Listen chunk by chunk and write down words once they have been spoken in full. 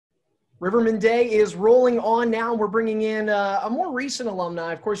Rivermen Day is rolling on now. We're bringing in a more recent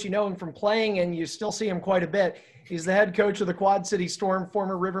alumni. Of course, you know him from playing, and you still see him quite a bit. He's the head coach of the Quad City Storm,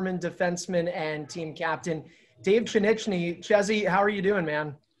 former Rivermen defenseman and team captain, Dave Pszenyczny. Chezzy, how are you doing,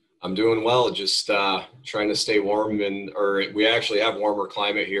 man? I'm doing well. Just trying to stay warm, we actually have warmer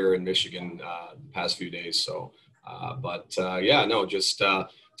climate here in Michigan the past few days. So, just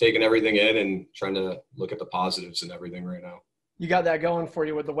taking everything in and trying to look at the positives and everything right now. You got that going for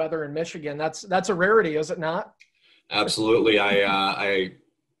you with the weather in Michigan. That's a rarity, is it not? Absolutely. I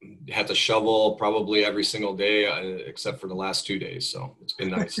had to shovel probably every single day except for the last 2 days. So it's been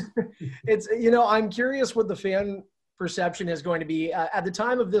nice. I'm curious what the fan perception is going to be. At the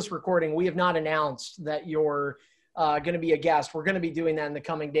time of this recording, we have not announced that you're going to be a guest. We're going to be doing that in the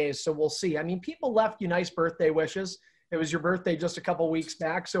coming days. So we'll see. I mean, people left you nice birthday wishes. It was your birthday just a couple weeks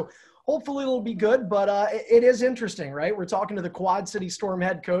back. So hopefully it'll be good, but it is interesting, right? We're talking to the Quad City Storm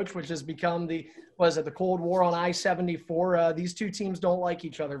head coach, which has become the Cold War on I-74. These two teams don't like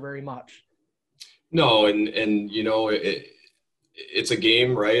each other very much. No, and you know, it's a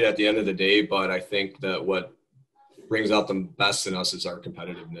game, right, at the end of the day, but I think that what brings out the best in us is our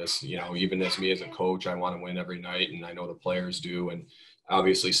competitiveness. You know, even as me as a coach, I want to win every night, and I know the players do, and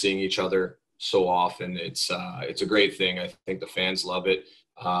obviously seeing each other so often, it's a great thing. I think the fans love it.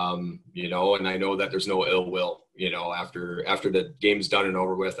 And I know that there's no ill will, after the game's done and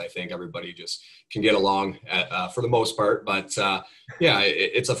over with. I think everybody just can get along for the most part, but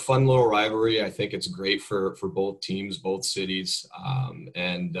it's a fun little rivalry. I think it's great for both teams, both cities.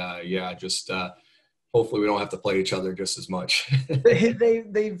 Hopefully we don't have to play each other just as much.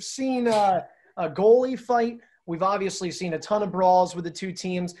 They've seen a goalie fight. We've obviously seen a ton of brawls with the two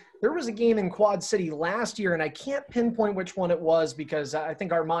teams. There was a game in Quad City last year, and I can't pinpoint which one it was because I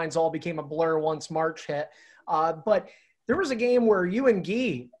think our minds all became a blur once March hit. But there was a game where you and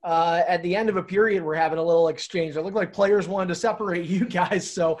Guy, at the end of a period, were having a little exchange. It looked like players wanted to separate you guys.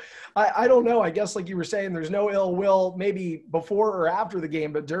 So I don't know. I guess like you were saying, there's no ill will maybe before or after the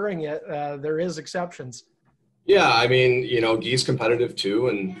game, but during it, there is exceptions. Yeah, I mean, Guy's competitive too,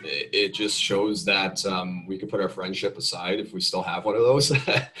 and it just shows that we could put our friendship aside if we still have one of those.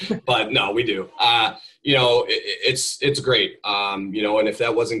 But no, we do. It's great. And if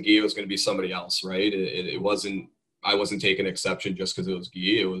that wasn't Guy, it was going to be somebody else, right? It wasn't. I wasn't taking exception just because it was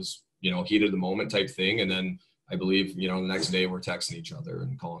Guy. It was heat of the moment type thing, and then I believe the next day we're texting each other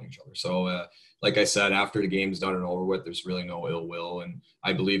and calling each other. So like I said, after the game's done and over with, there's really no ill will, and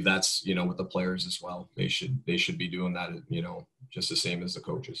I believe that's with the players as well. They should be doing that, just the same as the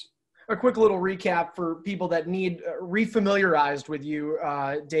coaches. A quick little recap for people that need refamiliarized with you,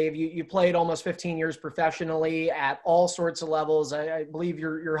 Dave. You played almost 15 years professionally at all sorts of levels. I believe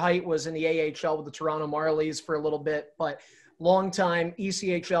your height was in the AHL with the Toronto Marlies for a little bit, but long time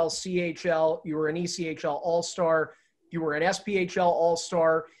ECHL, CHL. You were an ECHL All-Star. You were an SPHL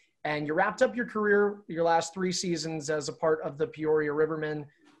All-Star. And you wrapped up your career, your last 3 seasons as a part of the Peoria Rivermen,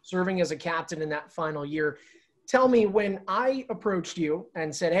 serving as a captain in that final year. Tell me, when I approached you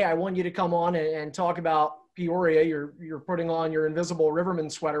and said, hey, I want you to come on and talk about Peoria, you're putting on your invisible Riverman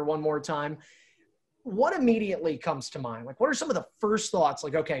sweater one more time, what immediately comes to mind? Like, what are some of the first thoughts?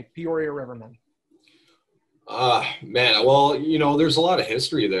 Like, okay, Peoria Rivermen. There's a lot of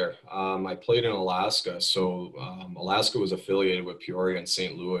history there. I played in Alaska, so Alaska was affiliated with Peoria and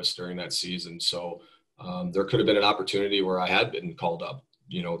St. Louis during that season. So there could have been an opportunity where I had been called up,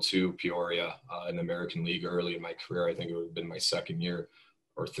 to Peoria in the American League early in my career. I think it would have been my second year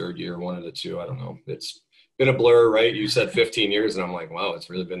or third year, one of the two. I don't know. It's been a blur, right? You said 15 years, and I'm like, wow, it's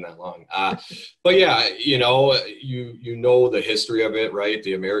really been that long. But yeah, you know the history of it, right?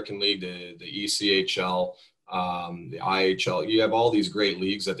 The American League, the ECHL. The IHL, you have all these great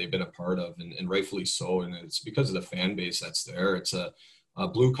leagues that they've been a part of, and rightfully so. And it's because of the fan base that's there. It's a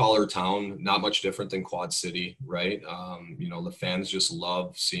blue collar town, not much different than Quad City, right? The fans just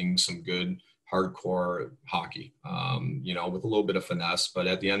love seeing some good hardcore hockey, with a little bit of finesse. But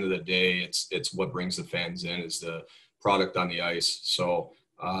at the end of the day, it's what brings the fans in is the product on the ice. So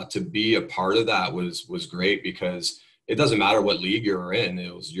to be a part of that was great because it doesn't matter what league you're in.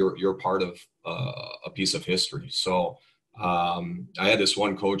 It was you're part of a piece of history. So I had this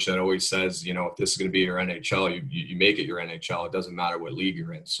one coach that always says, if this is going to be your NHL, you make it your NHL. It doesn't matter what league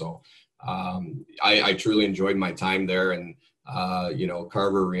you're in. So I truly enjoyed my time there, and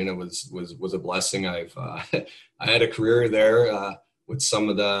Carver Arena was a blessing. I had a career there with some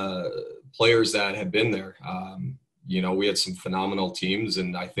of the players that had been there. We had some phenomenal teams,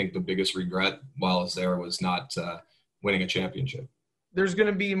 and I think the biggest regret while I was there was not winning a championship. There's going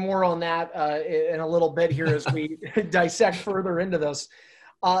to be more on that in a little bit here as we dissect further into this.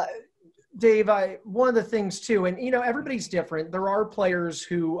 Dave, one of the things too, and everybody's different. There are players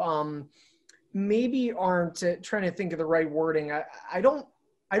who maybe aren't trying to think of the right wording. I don't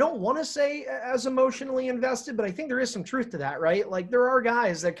want to say as emotionally invested, but I think there is some truth to that, right? Like there are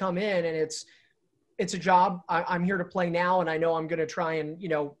guys that come in and it's a job. I'm here to play now, and I know I'm going to try and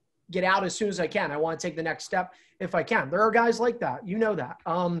get out as soon as I can. I want to take the next step if I can. There are guys like that,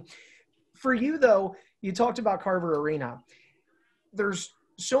 that. For you though, you talked about Carver Arena. There's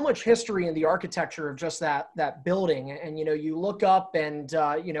so much history in the architecture of just that building. And, you look up and,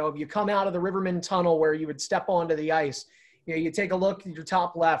 if you come out of the Rivermen tunnel where you would step onto the ice, you take a look at your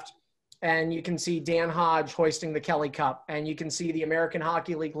top left and you can see Dan Hodge hoisting the Kelly Cup, and you can see the American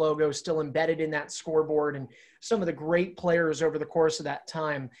Hockey League logo still embedded in that scoreboard and some of the great players over the course of that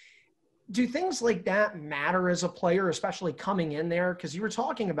time. Do things like that matter as a player, especially coming in there? Because you were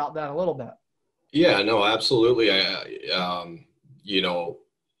talking about that a little bit. Yeah, no, absolutely.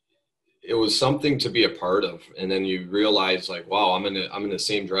 It was something to be a part of. And then you realize like, wow, I'm in the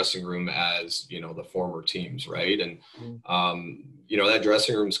same dressing room as, the former teams. Right. And, that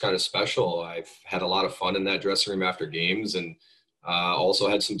dressing room is kind of special. I've had a lot of fun in that dressing room after games, and also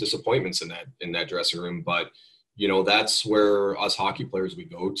had some disappointments in that dressing room. But, that's where us hockey players, we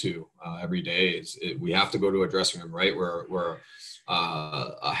go to every day. We have to go to a dressing room, right? We're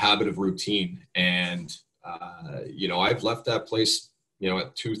a habit of routine. And, I've left that place,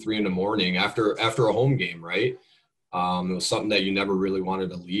 at 2-3 in the morning after a home game, right? It was something that you never really wanted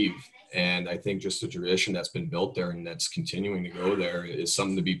to leave. And I think just the tradition that's been built there and that's continuing to go there is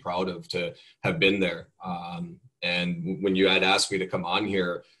something to be proud of, to have been there. And when you had asked me to come on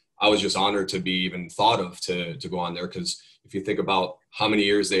here, I was just honored to be even thought of to go on there. Because if you think about how many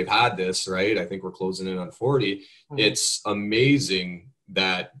years they've had this, right? I think we're closing in on 40. Mm-hmm. It's amazing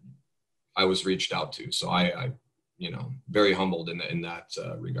that I was reached out to. So I very humbled in that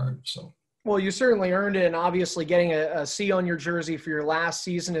regard. So. Well, you certainly earned it, and obviously getting a C on your jersey for your last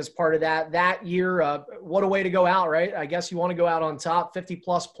season is part of that. That year, what a way to go out, right? I guess you want to go out on top,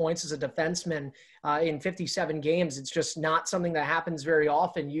 50-plus points as a defenseman in 57 games. It's just not something that happens very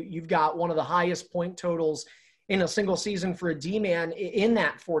often. You've got one of the highest point totals in a single season for a D-man in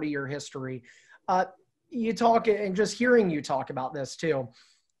that 40-year history. You talk, and just hearing you talk about this too,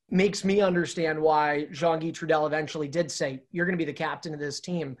 makes me understand why Jean-Guy Trudel eventually did say, you're going to be the captain of this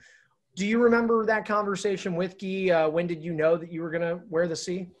team. Do you remember that conversation with Guy? When did you know that you were going to wear the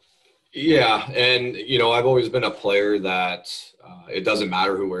C? Yeah. And, I've always been a player that it doesn't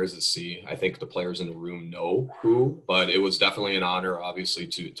matter who wears the C. I think the players in the room know who, but it was definitely an honor, obviously,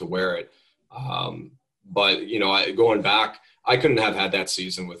 to wear it. But, going back, I couldn't have had that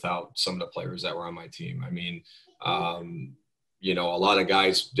season without some of the players that were on my team. I mean, a lot of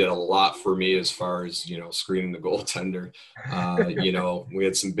guys did a lot for me as far as, screening the goaltender. We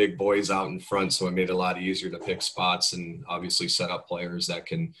had some big boys out in front, so it made it a lot easier to pick spots and obviously set up players that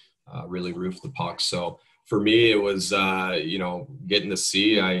can really roof the puck. So for me, it was, getting to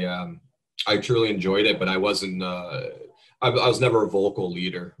see. I truly enjoyed it, but I wasn't I was never a vocal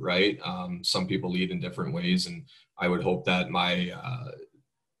leader, right? Some people lead in different ways, and I would hope that my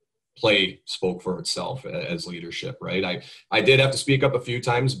play spoke for itself as leadership, right? I did have to speak up a few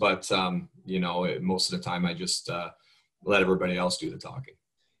times, but most of the time I just let everybody else do the talking.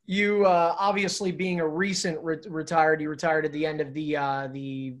 You obviously being a recent retired, you retired at the end of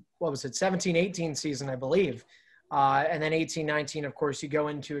the what was it, 17-18 season, I believe. And then 18-19, of course, you go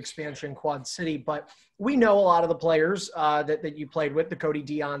into expansion Quad City. But we know a lot of the players that you played with, the Cody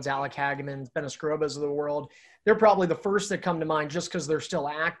Dion's, Alec Hagemans, Ben Escrobas of the world. They're probably the first that come to mind just because they're still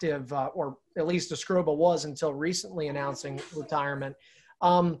active, or at least Escroba was until recently announcing retirement.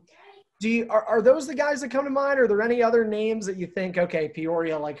 Are those the guys that come to mind? Or are there any other names that you think, okay,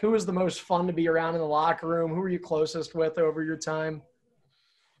 Peoria, like who was the most fun to be around in the locker room? Who were you closest with over your time?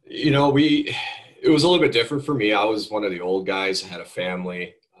 It was a little bit different for me. I was one of the old guys. I had a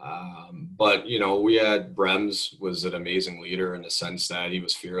family. But we had Brems was an amazing leader in the sense that he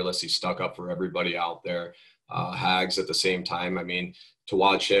was fearless. He stuck up for everybody out there. Hags at the same time. I mean, to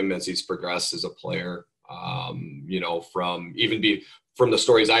watch him as he's progressed as a player, from the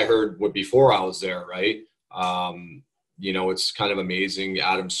stories I heard before I was there, right? It's kind of amazing.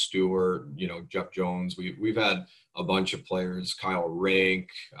 Adam Stewart, Jeff Jones. We've had a bunch of players, Kyle Rank,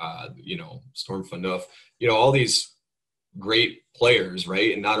 Storm Phaneuf, all these great players,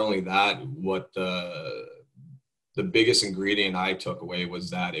 right? And not only that, what the biggest ingredient I took away was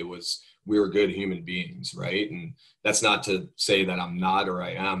that we were good human beings, right? And that's not to say that I'm not or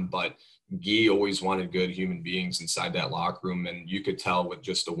I am, but Guy always wanted good human beings inside that locker room. And you could tell with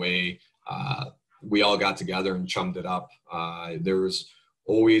just the way we all got together and chummed it up. There was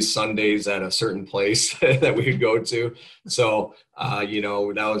always Sundays at a certain place that we would go to. So,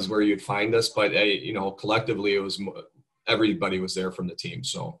 that was where you'd find us. But, collectively, it was everybody was there from the team.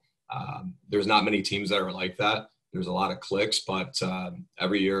 So there's not many teams that are like that. There's a lot of cliques, but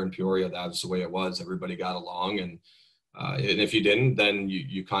every year in Peoria, that was the way it was. Everybody got along. And if you didn't, then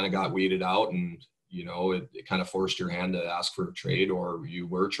you kind of got weeded out, and, it kind of forced your hand to ask for a trade, or you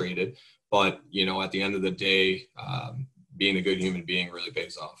were traded. But, at the end of the day, being a good human being really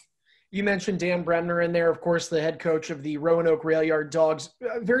pays off. You mentioned Dan Bremner in there, of course, the head coach of the Roanoke Rail Yard Dogs.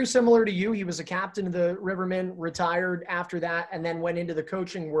 Very similar to you. He was a captain of the Rivermen, retired after that, and then went into the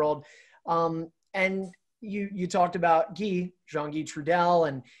coaching world. And you talked about Jean-Guy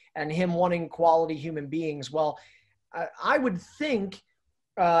Trudel, and him wanting quality human beings. Well, I would think,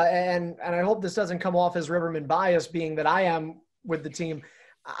 and I hope this doesn't come off as Riverman bias, being that I am with the team,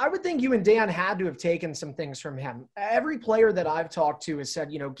 I would think you and Dan had to have taken some things from him. Every player that I've talked to has said,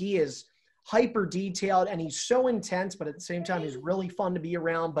 Guy is hyper detailed and he's so intense, but at the same time, he's really fun to be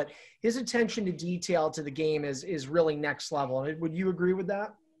around. But his attention to detail to the game is really next level. Would you agree with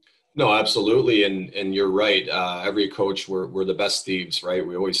that? No, absolutely. And you're right. Every coach, we're the best thieves, right?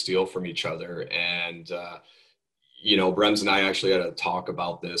 We always steal from each other. And, Brems and I actually had a talk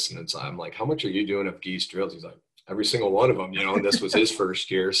about this, and I'm like, how much are you doing of Guy's drills? He's like, every single one of them, and this was his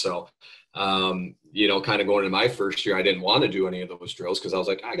first year. So, kind of going into my first year, I didn't want to do any of those drills because I was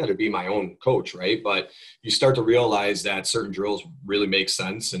like, I got to be my own coach, right? But you start to realize that certain drills really make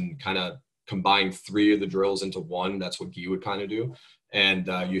sense, and kind of combine 3 of the drills into one. That's what Guy would kind of do. And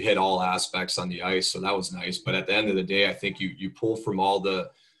you hit all aspects on the ice. So that was nice. But at the end of the day, I think you pull from all the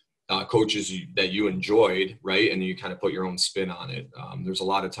coaches that you enjoyed, right? And you kind of put your own spin on it. There's a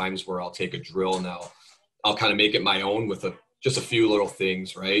lot of times where I'll take a drill and I'll kind of make it my own with just a few little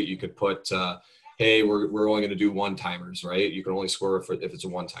things, right? You could put, hey, we're only going to do one-timers, right? You can only score if it's a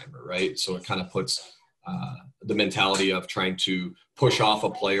one-timer, right? So it kind of puts the mentality of trying to push off a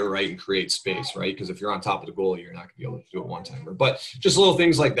player, right, and create space, right? Because if you're on top of the goal, you're not going to be able to do a one-timer. But just little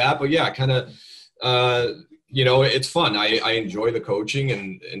things like that. But yeah, kind of, it's fun. I enjoy the coaching.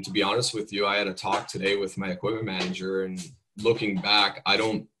 And to be honest with you, I had a talk today with my equipment manager, and looking back, I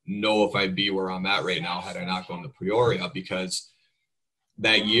don't know if I'd be where I'm at right now had I not gone to Peoria, because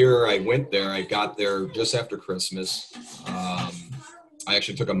that year I went there, I got there just after Christmas. I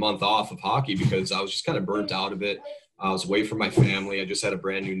actually took a month off of hockey because I was just kind of burnt out of it. I was away from my family. I just had a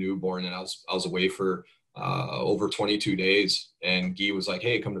brand new newborn, and I was away for over 22 days. And Guy was like,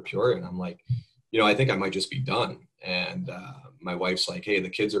 hey, come to Peoria. And I'm like, I think I might just be done. And my wife's like, hey, the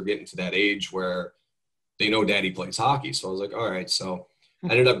kids are getting to that age where they know daddy plays hockey. So I was like, all right. So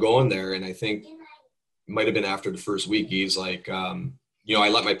I ended up going there, and I think it might have been after the first week, he's like, I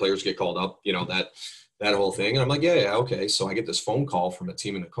let my players get called up, that whole thing. And I'm like, yeah, okay. So I get this phone call from a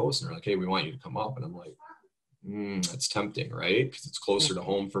team in the coast, and they're like, hey, we want you to come up. And I'm like, that's tempting, right? Because it's closer to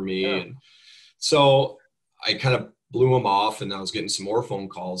home for me. Yeah. And so I kind of blew them off, and I was getting some more phone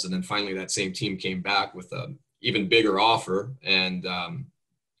calls. And then finally that same team came back with a even bigger offer. And,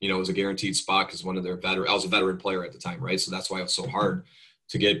 it was a guaranteed spot because one of their I was a veteran player at the time, right? So that's why it was so hard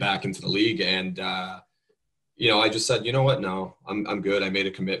to get back into the league. And, I just said, you know what? No, I'm good. I made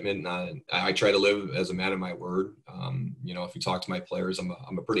a commitment. I try to live as a man of my word. If you talk to my players, I'm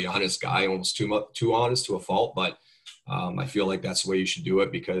a pretty honest guy, almost too honest to a fault. But I feel like that's the way you should do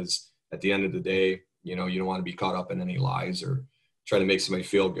it, because at the end of the day, you don't want to be caught up in any lies or try to make somebody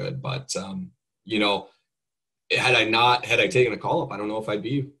feel good. But, had I taken a call up, I don't know if I'd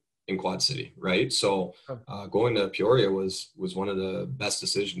be in Quad City, right? So going to Peoria was one of the best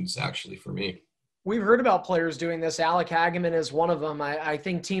decisions actually for me. We've heard about players doing this. Alec Hageman is one of them. I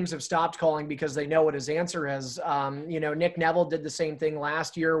think teams have stopped calling because they know what his answer is. Nick Neville did the same thing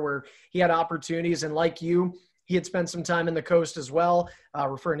last year where he had opportunities, and like you, he had spent some time in the coast as well,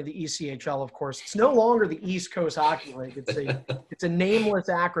 referring to the ECHL, of course. It's no longer the East Coast Hockey League. It's a nameless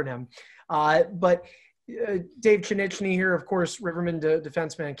acronym. But Dave Pszenyczny here, of course, Rivermen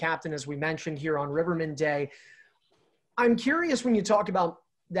defenseman and captain, as we mentioned here on Rivermen Day. I'm curious, when you talk about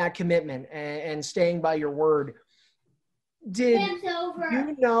that commitment and staying by your word, did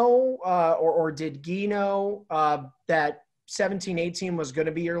you know or did Guy know that 17-18 was going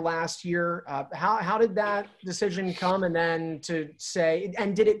to be your last year? How did that decision come? And then to say,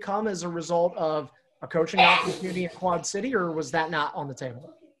 and did it come as a result of a coaching opportunity at Quad City, or was that not on the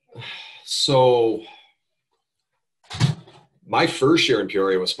table? So my first year in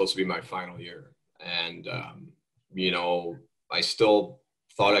Peoria was supposed to be my final year. And, I still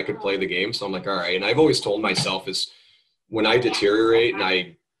thought I could play the game. So I'm like, all right. And I've always told myself is when I deteriorate and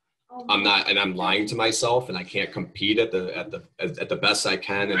I I'm lying to myself and I can't compete at the best I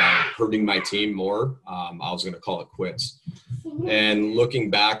can, and I'm hurting my team more, I was going to call it quits. And looking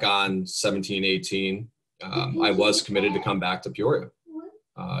back on 17, 18, I was committed to come back to Peoria.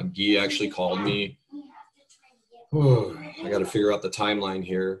 Guy actually called me. I got to figure out the timeline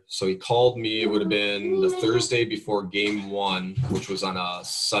here. So he called me. It would have been the Thursday before game 1, which was on a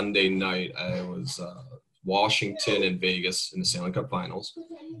Sunday night. I was Washington and Vegas in the Stanley Cup Finals.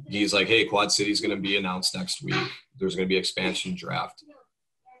 He's like, hey, Quad City's going to be announced next week. There's going to be expansion draft.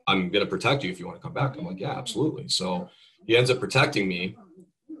 I'm going to protect you if you want to come back. I'm like, yeah, absolutely. So he ends up protecting me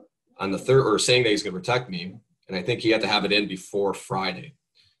on the third, or saying that he's going to protect me. And I think he had to have it in before Friday.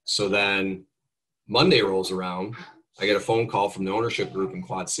 So then Monday rolls around. I get a phone call from the ownership group in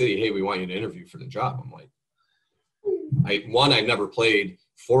Quad City. Hey, we want you to interview for the job. I'm like, I've never played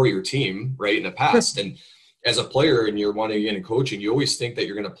for your team, right, in the past. And as a player and you're wanting to get into coaching, you always think that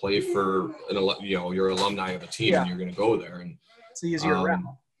you're going to play for your alumni of a team, and you're going to go there. And it's the easier route.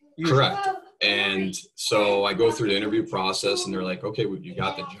 Correct. And so I go through the interview process, and they're like, okay, well, you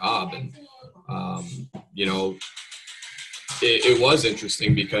got the job. And, it was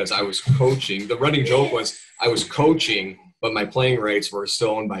interesting because I was coaching. The running joke was I was coaching, but my playing rights were still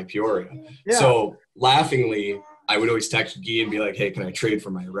owned by Peoria. Yeah. So laughingly, I would always text Guy and be like, hey, can I trade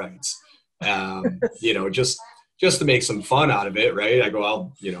for my rights? Just to make some fun out of it, right? I go,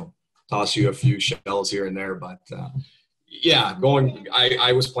 I'll, toss you a few shells here and there. But,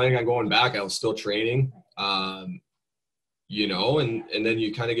 I was planning on going back. I was still training, and then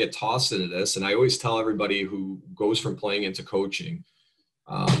you kind of get tossed into this. And I always tell everybody who goes from playing into coaching,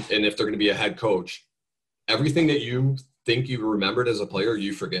 and if they're going to be a head coach, everything that you think you remembered as a player,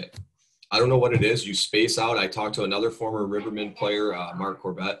 you forget. I don't know what it is. You space out. I talked to another former Rivermen player, Mark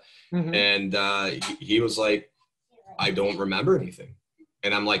Corbett, and he was like, I don't remember anything.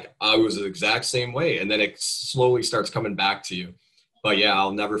 And I'm like, I was the exact same way. And then it slowly starts coming back to you. But yeah,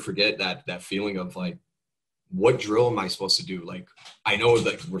 I'll never forget that feeling of like, what drill am I supposed to do? Like, I know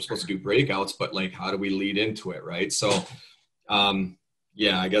that we're supposed to do breakouts, but like, how do we lead into it? Right. So,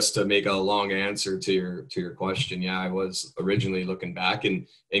 I guess to make a long answer to your question. Yeah, I was originally looking back, and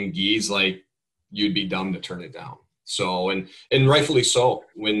Guy's like, you'd be dumb to turn it down. So, and rightfully so.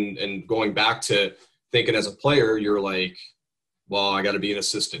 And going back to thinking as a player, you're like, well, I got to be an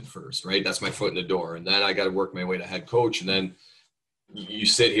assistant first, right? That's my foot in the door. And then I got to work my way to head coach. And then you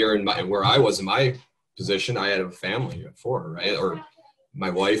sit here where I was in my position, I had a family of 4, right? Or my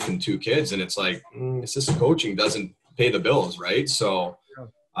wife and 2 kids. And it's like, assistant coaching doesn't pay the bills, right? So,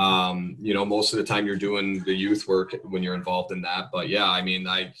 most of the time you're doing the youth work when you're involved in that. But yeah, I mean,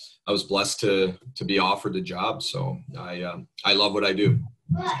 I was blessed to be offered the job. So I love what I do.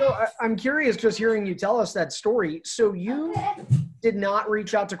 So I'm curious, just hearing you tell us that story. So you did not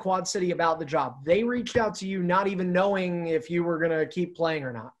reach out to Quad City about the job. They reached out to you not even knowing if you were going to keep playing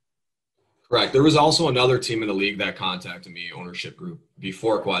or not. Correct. There was also another team in the league that contacted me, ownership group,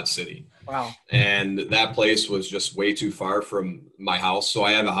 before Quad City. Wow. And that place was just way too far from my house. So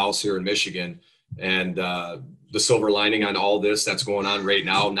I have a house here in Michigan. And the silver lining on all this that's going on right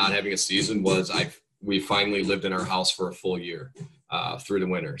now, not having a season, was we finally lived in our house for a full year through the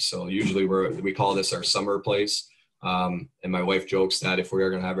winter. So usually we call this our summer place. And my wife jokes that if we are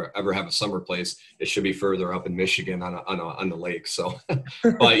going to ever have a summer place, it should be further up in Michigan on the lake. So,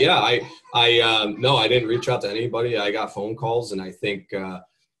 but yeah, no, I didn't reach out to anybody. I got phone calls, and I think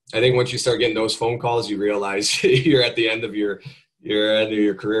once you start getting those phone calls, you realize you're at the end of your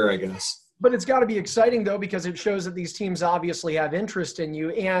career, I guess. But it's got to be exciting, though, because it shows that these teams obviously have interest in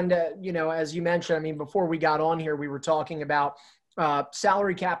you. And, as you mentioned, I mean, before we got on here, we were talking about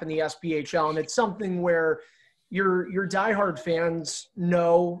salary cap in the SPHL, and it's something where your diehard fans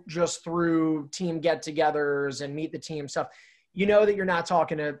know just through team get-togethers and meet the team stuff. You know that you're not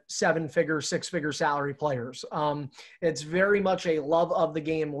talking to 7-figure, 6-figure salary players. It's very much a love of the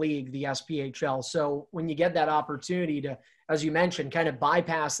game league, the SPHL. So when you get that opportunity to, as you mentioned, kind of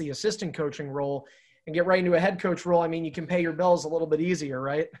bypass the assistant coaching role and get right into a head coach role, I mean, you can pay your bills a little bit easier,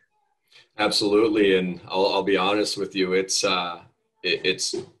 right? Absolutely. And I'll be honest with you. It's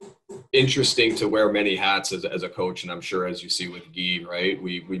interesting to wear many hats as a coach. And I'm sure, as you see with Guy, right,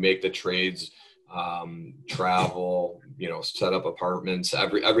 we make the trades, travel, set up apartments,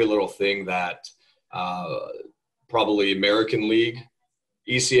 every little thing that probably American League,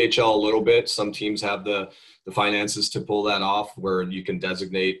 ECHL a little bit. Some teams have the finances to pull that off, where you can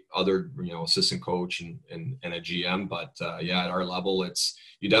designate other, assistant coach and a GM. But at our level,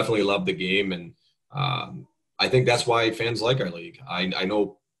 you definitely love the game. And I think that's why fans like our league. I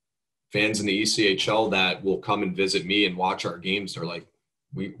know fans in the ECHL that will come and visit me and watch our games. They're like,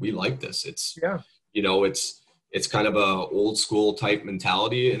 we like this. It's, Yeah. you know, it's kind of a old school type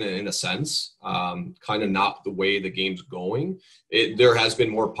mentality in a sense, kind of not the way the game's going. There has been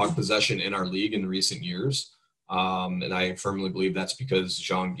more puck possession in our league in recent years. And I firmly believe that's because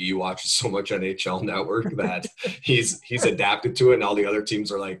Jean-Guy watches so much NHL Network that he's adapted to it, and all the other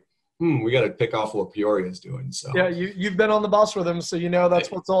teams are like, we got to pick off what Peoria is doing. So yeah, you've been on the bus with him, so you know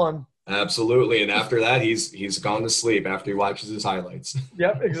that's what's on. Absolutely. And after that, he's gone to sleep after he watches his highlights.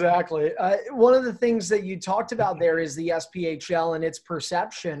 Yep, exactly. One of the things that you talked about there is the SPHL and its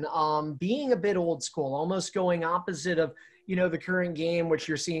perception being a bit old school, almost going opposite of, you know, the current game, which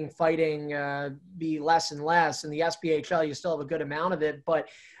you're seeing fighting be less and less. In the SPHL, you still have a good amount of it. But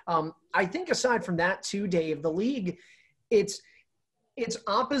I think aside from that too, Dave, the league, it's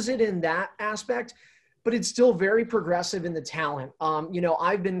opposite in that aspect, but it's still very progressive in the talent. You know,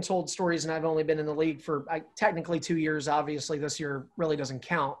 I've been told stories, and I've only been in the league for technically 2 years. Obviously, this year really doesn't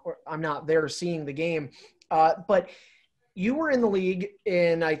count. I'm not there seeing the game. But you were in the league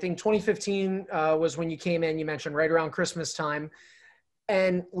in, I think, 2015 was when you came in. You mentioned right around Christmas time,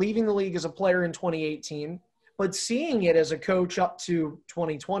 and leaving the league as a player in 2018, but seeing it as a coach up to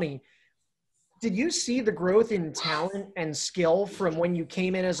 2020. Did you see the growth in talent and skill from when you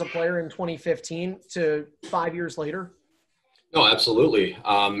came in as a player in 2015 to 5 years later? No, absolutely.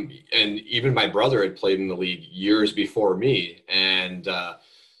 And even my brother had played in the league years before me. And,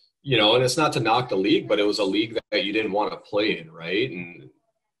 you know, and it's not to knock the league, but it was a league that you didn't want to play in, right? And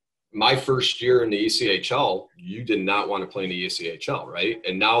my first year in the ECHL, you did not want to play in the ECHL, right?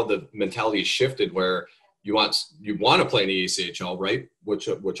 And now the mentality shifted where you want to play in the ECHL, right?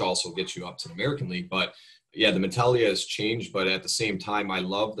 Which also gets you up to the American League. But yeah, the mentality has changed. But at the same time, I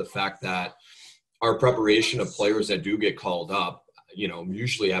love the fact that our preparation of players that do get called up, you know,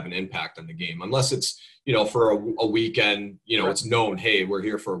 usually have an impact on the game, unless it's, you know, for a weekend, you know, it's known, hey, we're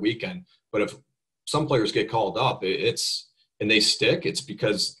here for a weekend. But if some players get called up, and they stick, it's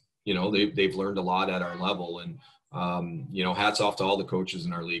because, you know, they've learned a lot at our level. And, you know, hats off to all the coaches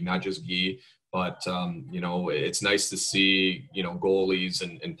in our league, not just Guy. But, you know, it's nice to see, you know, goalies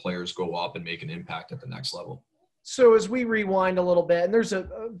and players go up and make an impact at the next level. So as we rewind a little bit, and there's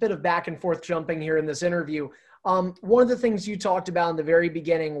a bit of back and forth jumping here in this interview, one of the things you talked about in the very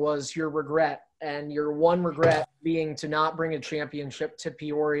beginning was your regret, and your one regret being to not bring a championship to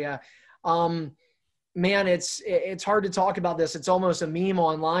Peoria. Man, it's hard to talk about this. It's almost a meme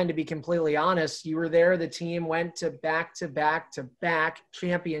online, to be completely honest. You were there. The team went to back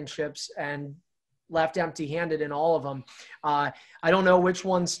championships and left empty-handed in all of them. I don't know which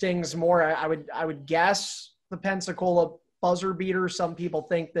one stings more. I would guess the Pensacola buzzer beater. Some people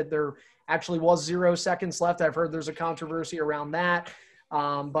think that there actually was 0 seconds left. I've heard there's a controversy around that.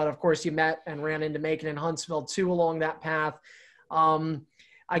 But of course, you met and ran into Macon and Huntsville too along that path.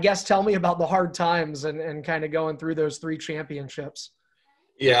 I guess tell me about the hard times and kind of going through those 3 championships.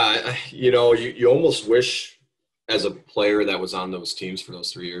 Yeah, you know, you almost wish as a player that was on those teams for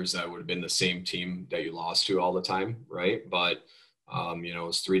those 3 years that would have been the same team that you lost to all the time, right? But, you know, it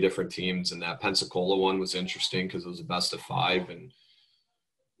was 3 different teams, and that Pensacola one was interesting because it was a best of 5. And,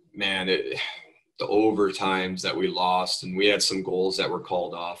 man, the overtimes that we lost, and we had some goals that were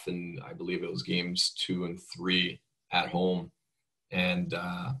called off, and I believe it was games 2 and 3 at home. And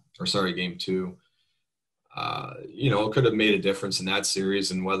game 2, you know, it could have made a difference in that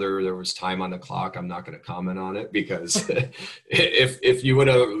series. And whether there was time on the clock, I'm not going to comment on it, because if you would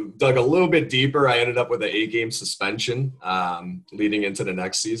have dug a little bit deeper, I ended up with an 8-game suspension leading into the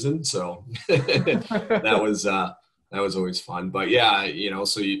next season. So that was always fun. But yeah, you know,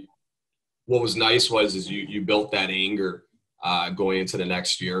 so what was nice is you built that anger going into the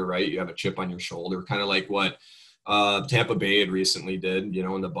next year, right? You have a chip on your shoulder, kind of like what Tampa Bay had recently did, you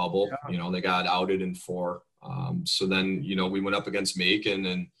know, in the bubble. Yeah. You know, they got outed in 4. So then, you know, we went up against Macon,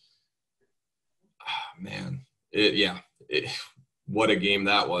 and man, what a game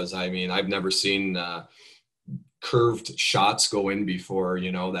that was. I mean, I've never seen curved shots go in before.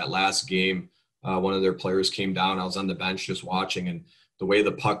 You know, that last game, one of their players came down. I was on the bench just watching, and the way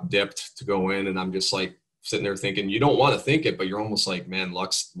the puck dipped to go in, and I'm just like sitting there thinking, you don't want to think it, but you're almost like, man,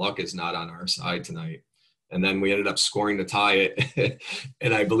 luck is not on our side tonight. And then we ended up scoring to tie it.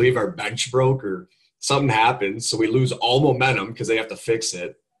 And I believe our bench broke or something happened. So we lose all momentum because they have to fix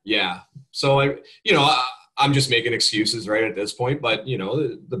it. Yeah. So I'm just making excuses right at this point, but you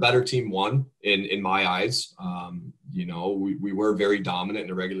know, the better team won in my eyes. You know, we were very dominant in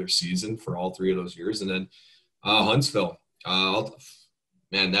the regular season for all 3 of those years. And then Huntsville,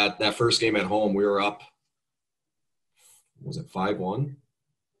 man, that first game at home, we were up, was it 5-1?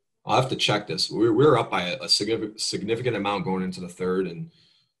 I'll have to check this. We were up by a significant amount going into the third, and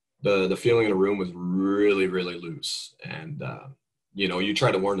the feeling in the room was really, really loose. And, you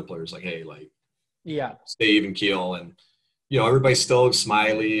try to warn the players like, hey, like, Yeah. stay even keel. And, everybody's still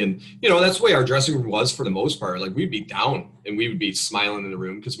smiley. And, that's the way our dressing room was for the most part. Like, we'd be down and we would be smiling in the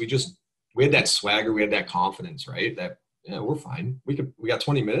room because we had that swagger. We had that confidence, right? That, yeah, we're fine. We got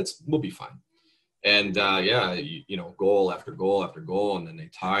 20 minutes. We'll be fine. And, goal after goal after goal. And then they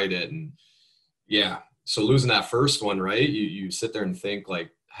tied it. And, yeah. So losing that first one, right? You sit there and think,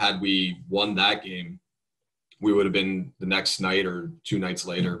 like, had we won that game, we would have been the next night or 2 nights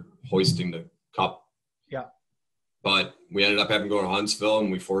later hoisting the cup. Yeah. But we ended up having to go to Huntsville,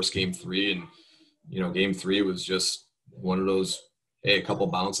 and we forced game 3. And, game 3 was just one of those, hey, a couple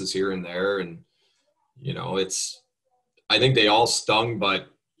bounces here and there. And, I think they all stung, but,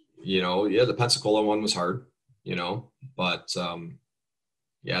 the Pensacola one was hard, but,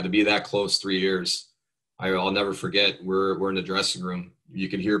 to be that close 3 years, I'll never forget. We're in the dressing room. You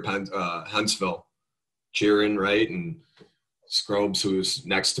could hear Huntsville cheering, right? And Scrobes, who's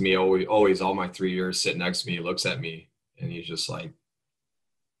next to me, always all my 3 years sitting next to me, he looks at me and he's just like,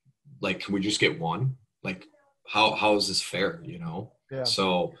 can we just get one? Like, how is this fair? Yeah.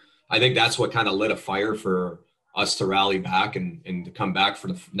 So I think that's what kind of lit a fire for us to rally back and to come back for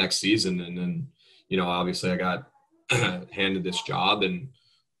the next season. And then, obviously I got handed this job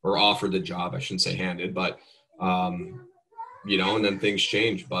or offered the job. I shouldn't say handed, but, and then things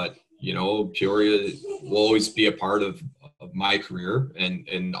change. But, Peoria will always be a part of my career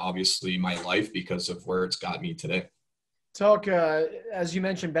and obviously my life because of where it's got me today. Talk, as you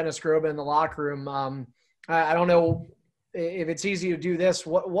mentioned, Dennis Groba in the locker room. I don't know if it's easy to do this.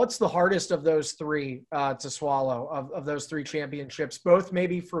 What's the hardest of those 3 to swallow, of those 3 championships, both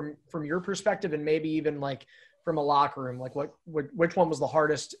maybe from your perspective and maybe even like from a locker room? Like which one was the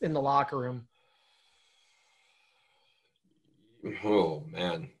hardest in the locker room? Oh,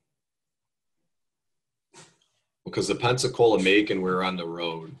 man. Because the Pensacola-Macon, we were on the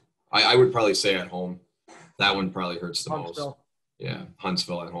road. I would probably say at home. That one probably hurts the most. Yeah,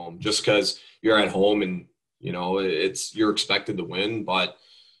 Huntsville at home. Just because you're at home and, you're expected to win. But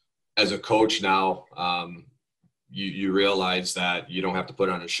as a coach now, you realize that you don't have to put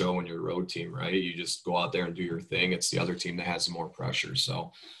on a show when you're a road team, right? You just go out there and do your thing. It's the other team that has more pressure.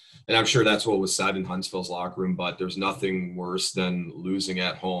 So, and I'm sure that's what was said in Huntsville's locker room, but there's nothing worse than losing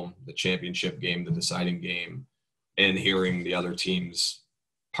at home, the championship game, the deciding game, and hearing the other teams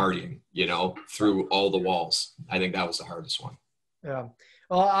partying, through all the walls. I think that was the hardest one. Yeah.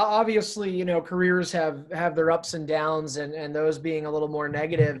 Well, obviously, careers have their ups and downs, and those being a little more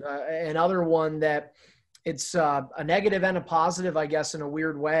negative. Another one that it's a negative and a positive, I guess, in a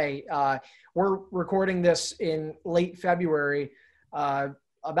weird way. We're recording this in late February.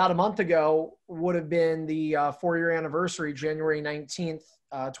 About a month ago would have been the 4-year anniversary, January 19th,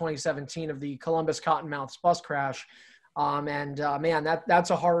 2017, of the Columbus Cottonmouths bus crash. Man, that's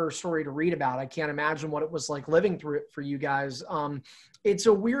a horror story to read about. I can't imagine what it was like living through it for you guys. It's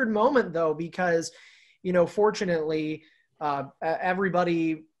a weird moment though, because, fortunately,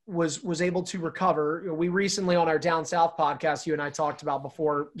 everybody was able to recover. We recently on our Down South podcast, you and I talked about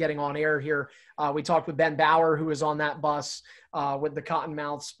before getting on air here, we talked with Ben Bauer, who was on that bus with the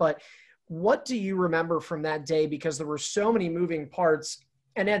Cottonmouths. But what do you remember from that day? Because there were so many moving parts.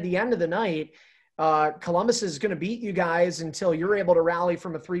 And at the end of the night, Columbus is going to beat you guys until you're able to rally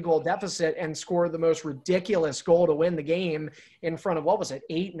from a 3-goal deficit and score the most ridiculous goal to win the game in front of,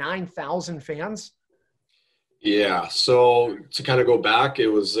 8,000-9,000 fans? Yeah. So to kind of go back, it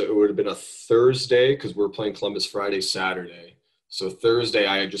would have been a Thursday because we were playing Columbus Friday, Saturday. So Thursday,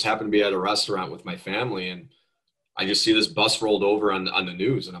 I just happened to be at a restaurant with my family, and I just see this bus rolled over on the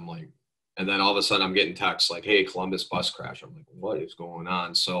news, and I'm like, and then all of a sudden I'm getting texts like, hey, Columbus bus crash. I'm like, what is going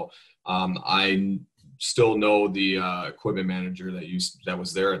on? So I still know the equipment manager that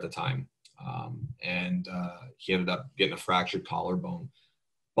was there at the time. And he ended up getting a fractured collarbone.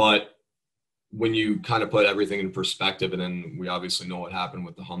 But when you kind of put everything in perspective, and then we obviously know what happened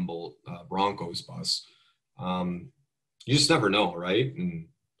with the Humboldt Broncos bus, you just never know, right? And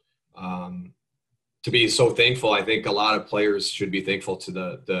to be so thankful, I think a lot of players should be thankful to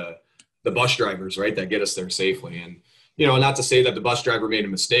the bus drivers, right, that get us there safely. And, not to say that the bus driver made a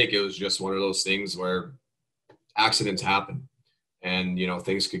mistake. It was just one of those things where accidents happen and,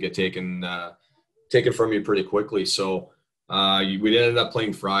 things could get taken from you pretty quickly. So we ended up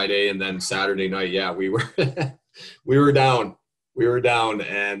playing Friday, and then Saturday night, yeah, we were we were down.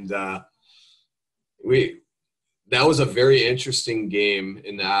 And that was a very interesting game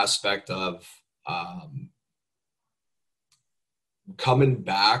in the aspect of coming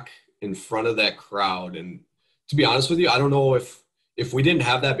back in front of that crowd. And to be honest with you, I don't know if we didn't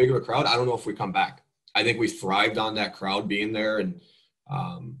have that big of a crowd, I don't know if we come back. I think we thrived on that crowd being there. And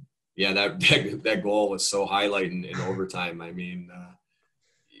yeah, that goal was so highlight in overtime. I mean,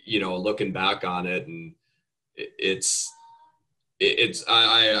 looking back on it, and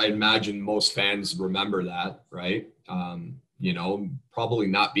I imagine most fans remember that, right? Probably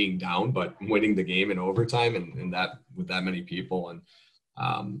not being down, but winning the game in overtime and that with that many people. And,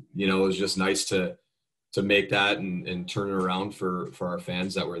 it was just nice to make that and turn it around for our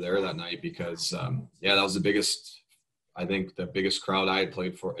fans that were there that night, because, that was the biggest crowd I had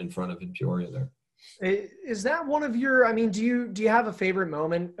played for in front of in Peoria there. Is that one of your, do you have a favorite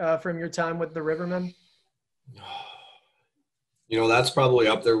moment from your time with the Rivermen? That's probably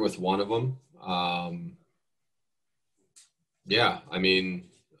up there with one of them.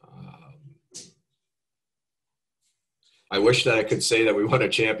 I wish that I could say that we won a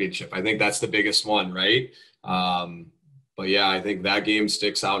championship. I think that's the biggest one, right? But yeah, I think that game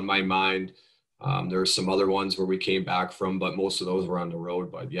sticks out in my mind. There are some other ones where we came back from, but most of those were on the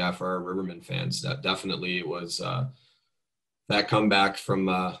road. But yeah, for our Rivermen fans, that definitely it was that comeback from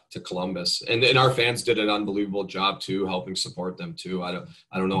to Columbus, and our fans did an unbelievable job too, helping support them too. I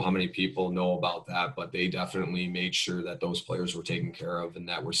don't know how many people know about that, but they definitely made sure that those players were taken care of and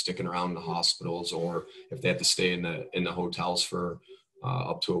that were sticking around in the hospitals, or if they had to stay in the hotels for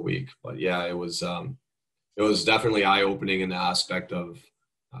up to a week. But yeah, it was definitely eye-opening in the aspect of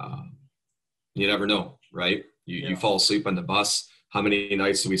you never know, right? You fall asleep on the bus. How many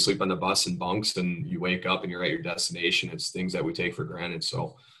nights do we sleep on the bus in bunks, and you wake up and you're at your destination? It's things that we take for granted.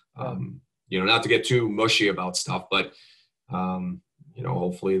 So, not to get too mushy about stuff, but,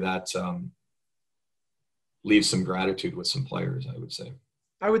 hopefully that leaves some gratitude with some players, I would say.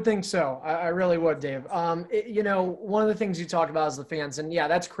 I would think so. I really would, Dave. One of the things you talk about is the fans, and yeah,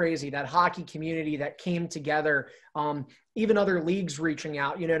 that's crazy. That hockey community that came together, even other leagues reaching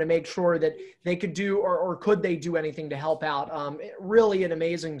out, to make sure that they could do, or could they do anything to help out. Really an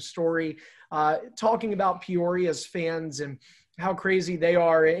amazing story. Talking about Peoria's fans and how crazy they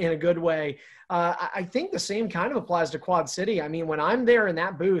are in a good way. I think the same kind of applies to Quad City. When I'm there in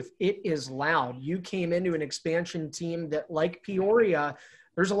that booth, it is loud. You came into an expansion team that, like Peoria,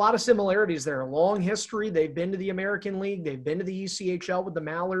 there's a lot of similarities there. A long history. They've been to the American League. They've been to the ECHL with the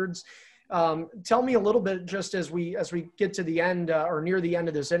Mallards. Tell me a little bit, just as we get to the end or near the end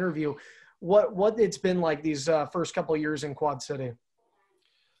of this interview, what it's been like these first couple of years in Quad City.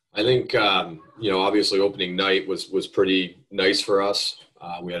 I think obviously opening night was pretty nice for us.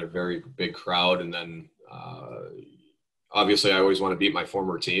 We had a very big crowd, and then obviously I always want to beat my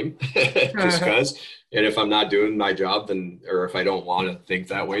former team just because. And if I'm not doing my job, or if I don't want to think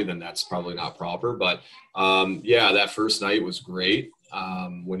that way, then that's probably not proper. But that first night was great.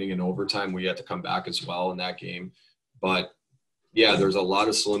 Winning in overtime, we had to come back as well in that game. But yeah, there's a lot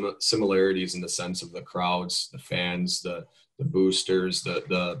of similarities in the sense of the crowds, the fans, the boosters,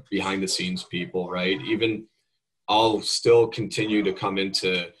 the behind the scenes people, right? Even I'll still continue to come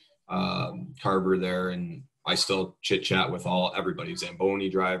into Carver there, and I still chit chat with everybody, Zamboni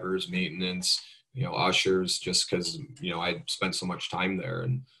drivers, maintenance, ushers, just because, I spent so much time there.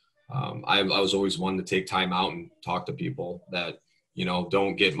 And I was always one to take time out and talk to people that,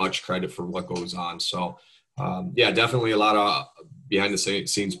 don't get much credit for what goes on. So definitely a lot of behind the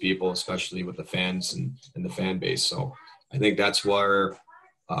scenes people, especially with the fans and the fan base. So I think that's where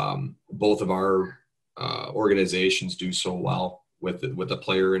both of our organizations do so well with the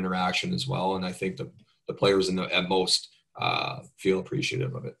player interaction as well. And I think the players at most feel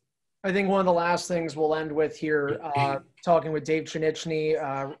appreciative of it. I think one of the last things we'll end with here, talking with Dave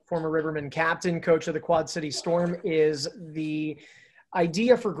Pszenyczny, former Rivermen captain, coach of the Quad City Storm, is the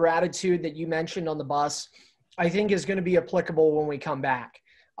idea for gratitude that you mentioned on the bus, I think is going to be applicable when we come back.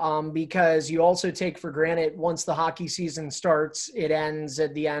 Because you also take for granted once the hockey season starts, it ends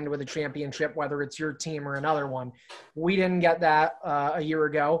at the end with a championship, whether it's your team or another one. We didn't get that a year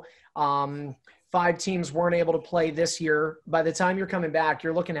ago. 5 teams weren't able to play this year. By the time you're coming back,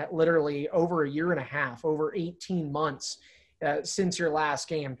 you're looking at literally over a year and a half, over 18 months since your last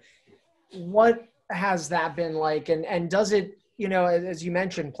game. What has that been like? And does it, as you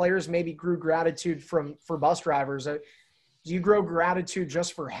mentioned, players maybe grew gratitude for bus drivers. Do you grow gratitude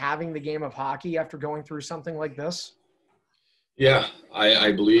just for having the game of hockey after going through something like this? Yeah,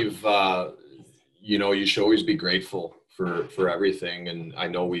 I believe, you should always be grateful for everything. And I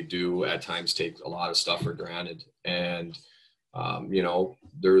know we do at times take a lot of stuff for granted. And,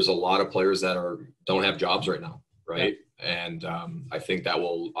 there's a lot of players that don't have jobs right now. Right. And I think that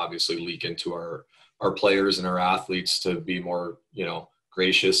will obviously leak into our players and our athletes to be more,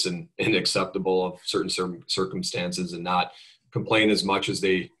 gracious and acceptable of certain circumstances and not complain as much as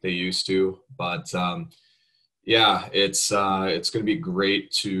they used to. But yeah, it's going to be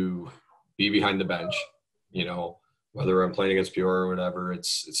great to be behind the bench, whether I'm playing against Peoria or whatever.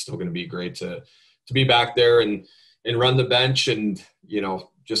 It's still going to be great to be back there and run the bench and,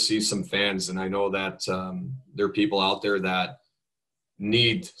 just see some fans. And I know that there are people out there that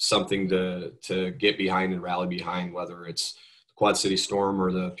need something to get behind and rally behind, whether it's the Quad City Storm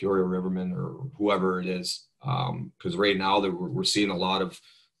or the Peoria Rivermen or whoever it is. Because right now we're seeing a lot of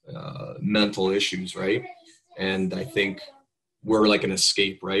mental issues, right? And I think we're like an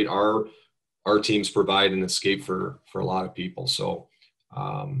escape, right? Our teams provide an escape for a lot of people. So,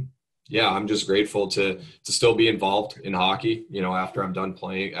 yeah, I'm just grateful to still be involved in hockey, after I'm done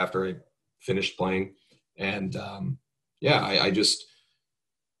playing, after I finished playing. And, yeah, I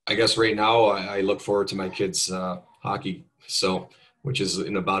guess right now I look forward to my kids' hockey, which is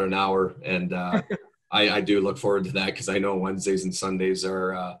in about an hour. And I do look forward to that because I know Wednesdays and Sundays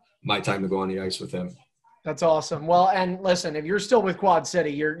are my time to go on the ice with him. That's awesome. Well, and listen, if you're still with Quad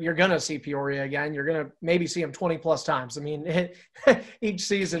City, you're going to see Peoria again. You're going to maybe see him 20 plus times. I mean, each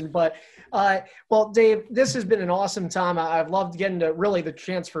season. But, well, Dave, this has been an awesome time. I've loved getting to really the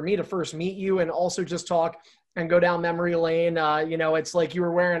chance for me to first meet you and also just talk and go down memory lane. It's like you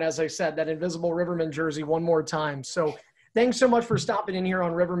were wearing, as I said, that invisible Riverman jersey one more time. So thanks so much for stopping in here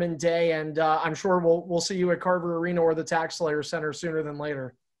on Riverman Day. And I'm sure we'll see you at Carver Arena or the Tax Slayer Center sooner than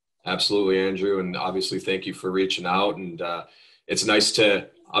later. Absolutely, Andrew. And obviously, thank you for reaching out. And it's nice to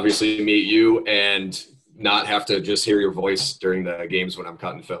obviously meet you and not have to just hear your voice during the games when I'm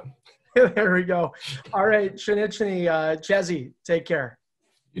cutting film. There we go. All right, Pszenyczny, Chezzy, take care.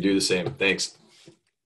 You do the same. Thanks.